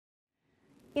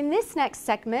In this next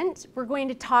segment, we're going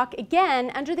to talk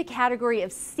again under the category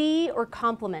of C or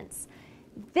complements.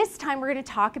 This time we're going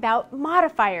to talk about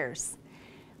modifiers.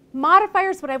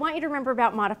 Modifiers, what I want you to remember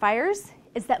about modifiers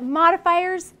is that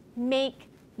modifiers make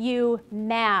you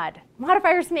mad.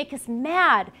 Modifiers make us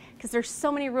mad because there's so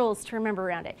many rules to remember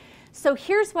around it. So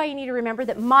here's why you need to remember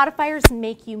that modifiers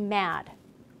make you mad.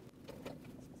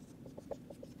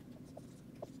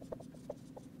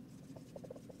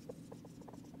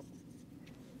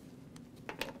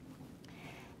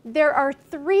 There are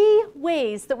three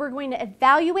ways that we're going to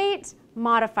evaluate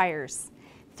modifiers.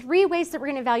 Three ways that we're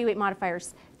going to evaluate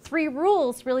modifiers. Three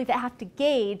rules really that have to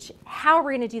gauge how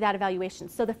we're going to do that evaluation.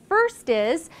 So the first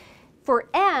is for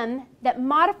M that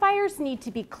modifiers need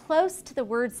to be close to the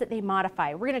words that they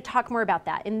modify. We're going to talk more about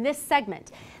that in this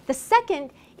segment. The second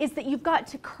is that you've got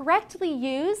to correctly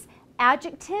use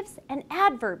adjectives and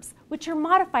adverbs, which are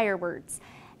modifier words.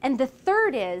 And the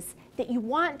third is that you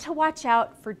want to watch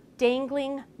out for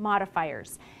dangling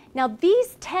modifiers. Now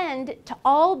these tend to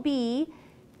all be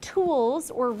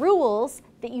tools or rules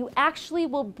that you actually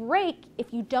will break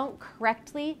if you don't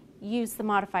correctly use the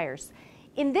modifiers.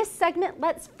 In this segment,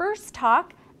 let's first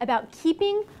talk about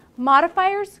keeping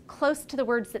modifiers close to the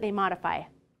words that they modify.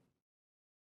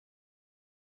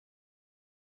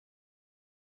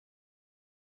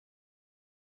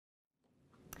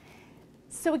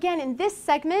 So again, in this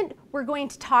segment, we're going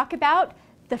to talk about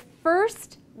the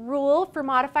first rule for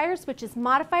modifiers, which is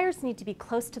modifiers need to be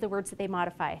close to the words that they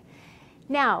modify.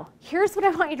 Now, here's what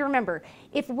I want you to remember.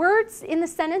 If words in the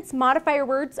sentence, modifier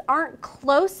words, aren't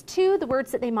close to the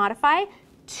words that they modify,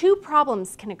 two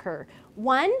problems can occur.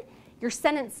 One, your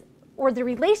sentence or the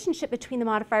relationship between the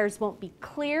modifiers won't be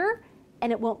clear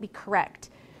and it won't be correct.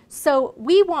 So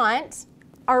we want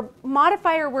our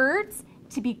modifier words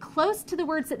to be close to the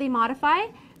words that they modify,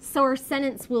 so our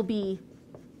sentence will be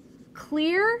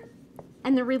clear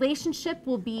and the relationship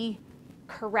will be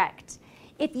correct.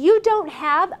 If you don't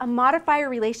have a modifier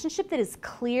relationship that is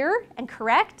clear and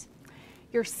correct,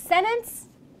 your sentence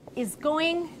is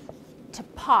going to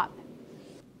pop.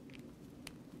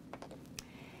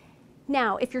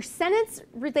 Now, if your sentence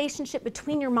relationship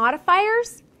between your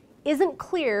modifiers isn't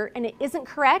clear and it isn't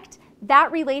correct,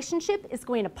 that relationship is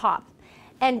going to pop.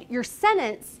 And your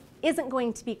sentence isn't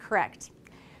going to be correct.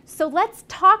 So let's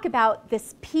talk about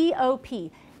this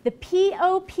POP. The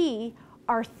POP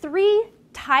are three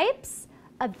types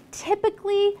of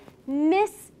typically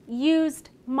misused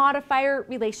modifier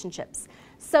relationships.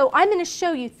 So I'm going to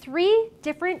show you three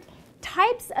different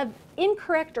types of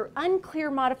incorrect or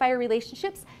unclear modifier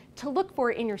relationships to look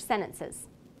for in your sentences.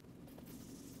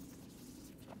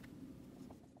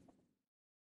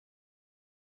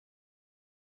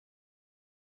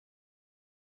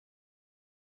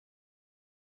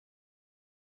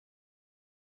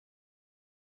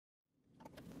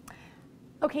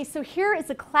 Okay, so here is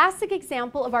a classic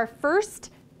example of our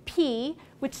first P,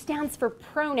 which stands for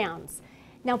pronouns.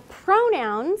 Now,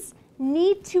 pronouns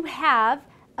need to have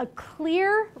a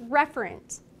clear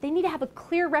referent. They need to have a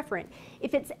clear referent.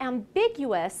 If it's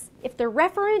ambiguous, if the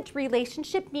referent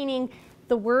relationship, meaning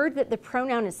the word that the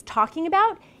pronoun is talking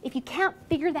about, if you can't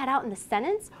figure that out in the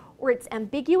sentence, or it's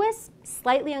ambiguous,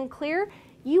 slightly unclear,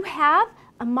 you have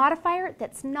a modifier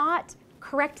that's not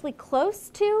correctly close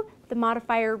to the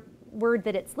modifier word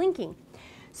that it's linking.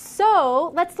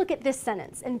 So let's look at this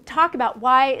sentence and talk about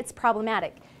why it's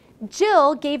problematic.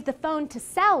 Jill gave the phone to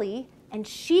Sally and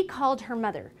she called her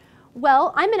mother.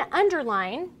 Well, I'm going to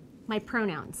underline my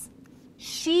pronouns,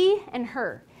 she and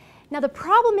her. Now the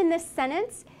problem in this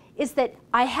sentence is that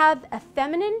I have a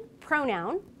feminine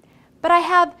pronoun, but I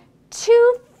have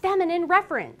two feminine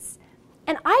referents.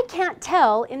 And I can't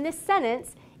tell in this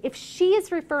sentence if she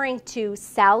is referring to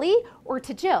Sally or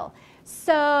to Jill.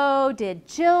 So did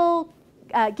Jill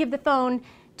give the phone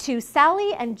to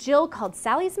Sally and Jill called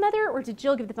Sally's mother, or did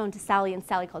Jill give the phone to Sally and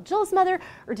Sally called Jill's mother,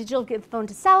 or did Jill give the phone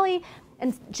to Sally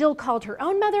and Jill called her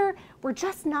own mother? We're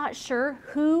just not sure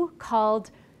who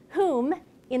called whom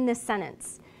in this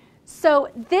sentence. So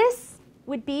this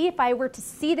would be, if I were to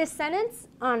see this sentence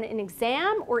on an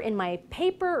exam or in my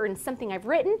paper or in something I've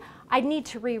written, I'd need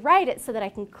to rewrite it so that I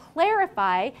can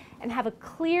clarify and have a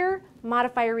clear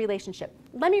modifier relationship.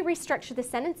 Let me restructure the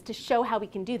sentence to show how we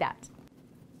can do that.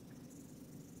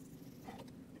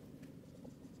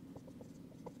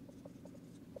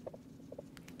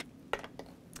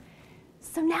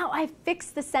 So now I've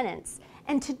fixed the sentence.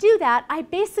 And to do that, I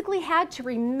basically had to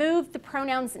remove the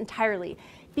pronouns entirely.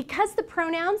 Because the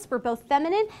pronouns were both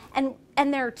feminine and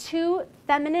there are two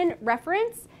feminine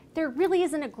referents, there really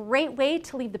isn't a great way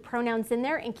to leave the pronouns in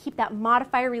there and keep that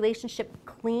modifier relationship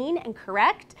clean and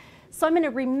correct. So I'm going to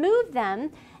remove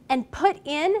them and put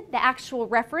in the actual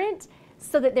referent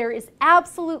so that there is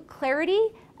absolute clarity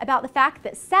about the fact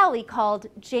that Sally called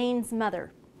Jane's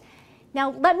mother.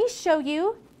 Now let me show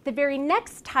you the very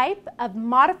next type of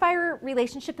modifier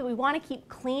relationship that we want to keep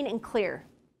clean and clear.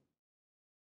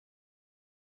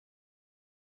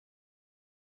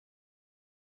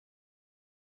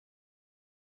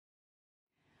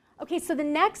 Okay, so the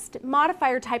next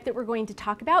modifier type that we're going to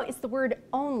talk about is the word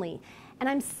only. And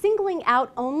I'm singling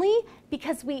out only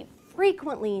because we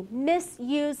frequently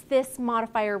misuse this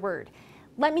modifier word.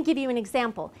 Let me give you an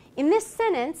example. In this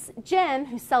sentence, Jim,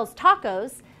 who sells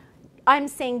tacos, I'm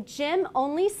saying Jim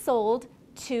only sold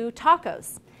 2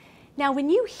 tacos. Now,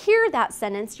 when you hear that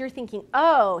sentence, you're thinking,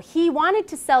 oh, he wanted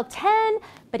to sell 10,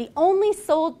 but he only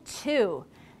sold 2.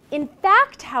 In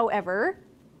fact, however,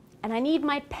 and I need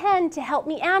my pen to help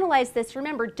me analyze this.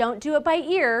 Remember, don't do it by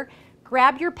ear.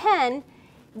 Grab your pen.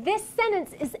 This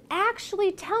sentence is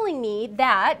actually telling me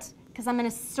that, because I'm going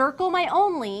to circle my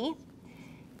only,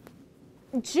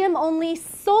 Jim only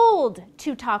sold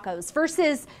 2 tacos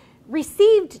versus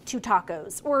received 2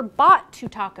 tacos or bought 2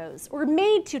 tacos or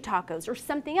made 2 tacos or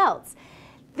something else.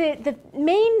 The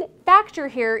main factor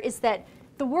here is that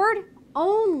the word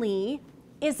only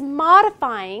is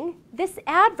modifying, this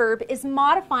adverb is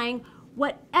modifying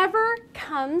whatever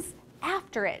comes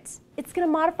after it. It's going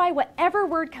to modify whatever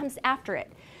word comes after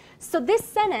it. So this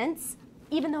sentence,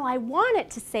 even though I want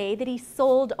it to say that he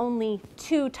sold only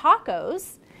 2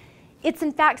 tacos, it's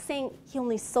in fact saying he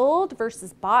only sold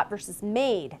versus bought versus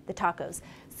made the tacos.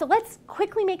 So let's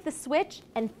quickly make the switch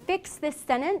and fix this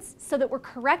sentence so that we're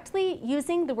correctly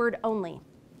using the word only.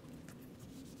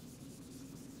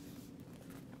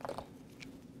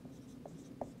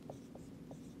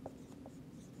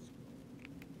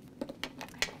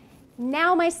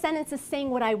 Now my sentence is saying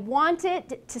what I want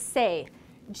it to say.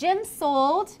 Jim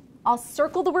sold, I'll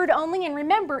circle the word only, and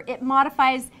remember, it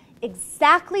modifies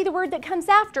exactly the word that comes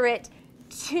after it,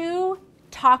 2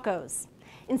 tacos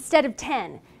instead of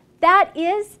 10. That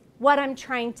is what I'm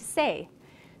trying to say.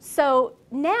 So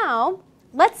now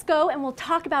let's go and we'll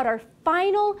talk about our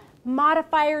final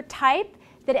modifier type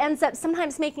that ends up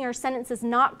sometimes making our sentences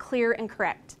not clear and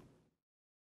correct.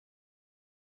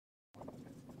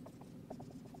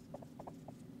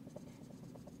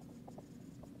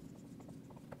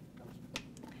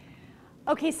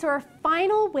 Okay, so our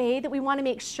final way that we want to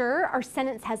make sure our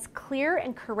sentence has clear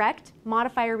and correct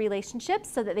modifier relationships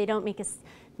so that they don't make us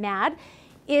mad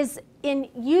is in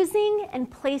using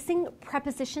and placing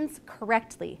prepositions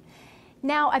correctly.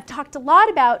 Now, I've talked a lot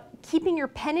about keeping your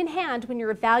pen in hand when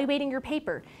you're evaluating your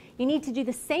paper. You need to do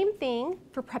the same thing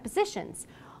for prepositions.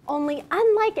 Only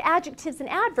unlike adjectives and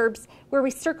adverbs where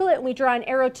we circle it and we draw an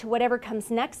arrow to whatever comes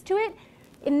next to it,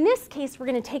 in this case, we're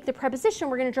going to take the preposition,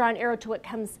 we're going to draw an arrow to what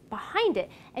comes behind it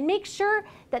and make sure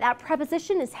that that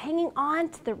preposition is hanging on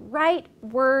to the right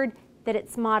word that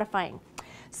it's modifying.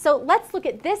 So let's look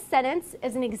at this sentence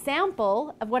as an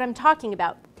example of what I'm talking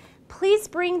about. Please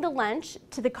bring the lunch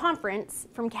to the conference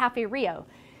from Cafe Rio.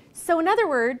 So in other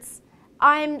words,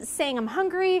 I'm saying I'm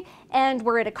hungry and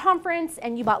we're at a conference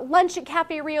and you bought lunch at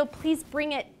Cafe Rio. Please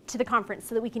bring it to the conference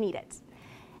so that we can eat it.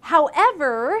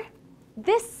 However,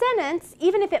 this sentence,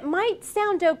 even if it might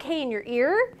sound okay in your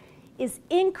ear, is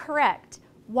incorrect.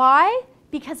 Why?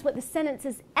 Because what the sentence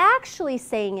is actually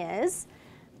saying is,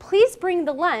 please bring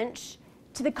the lunch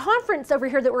to the conference over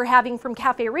here that we're having from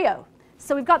Cafe Rio.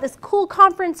 So we've got this cool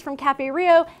conference from Cafe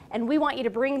Rio, and we want you to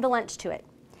bring the lunch to it.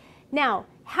 Now,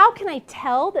 how can I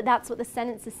tell that that's what the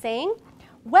sentence is saying?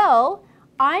 Well,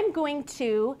 I'm going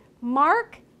to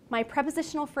mark my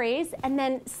prepositional phrase and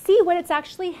then see what it's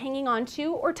actually hanging on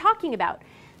to or talking about.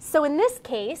 So in this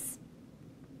case,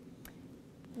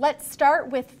 let's start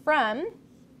with from,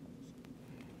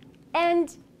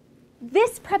 and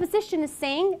this preposition is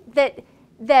saying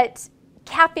that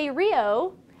Cafe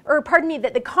Rio, or pardon me,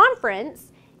 that the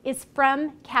conference is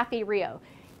from Cafe Rio.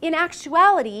 In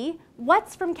actuality,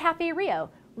 what's from Cafe Rio?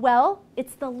 Well,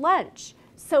 it's the lunch.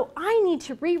 So I need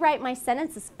to rewrite my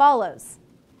sentence as follows.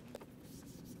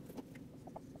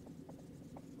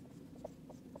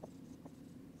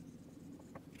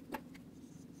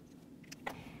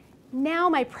 Now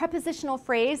my prepositional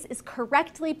phrase is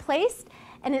correctly placed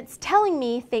and it's telling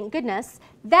me, thank goodness,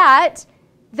 that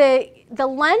the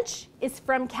lunch is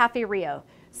from Cafe Rio.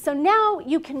 So now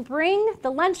you can bring the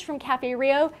lunch from Cafe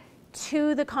Rio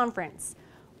to the conference.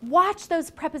 Watch those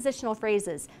prepositional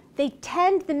phrases. The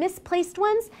misplaced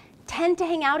ones tend to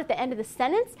hang out at the end of the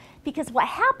sentence because what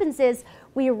happens is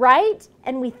we write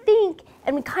and we think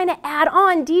and we kind of add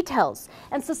on details.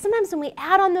 And so sometimes when we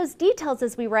add on those details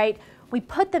as we write, we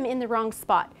put them in the wrong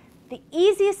spot. The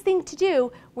easiest thing to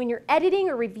do when you're editing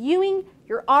or reviewing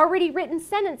your already written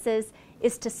sentences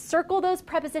is to circle those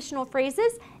prepositional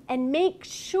phrases and make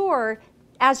sure,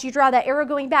 as you draw that arrow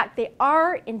going back, they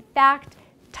are in fact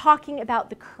talking about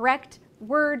the correct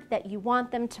word that you want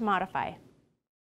them to modify.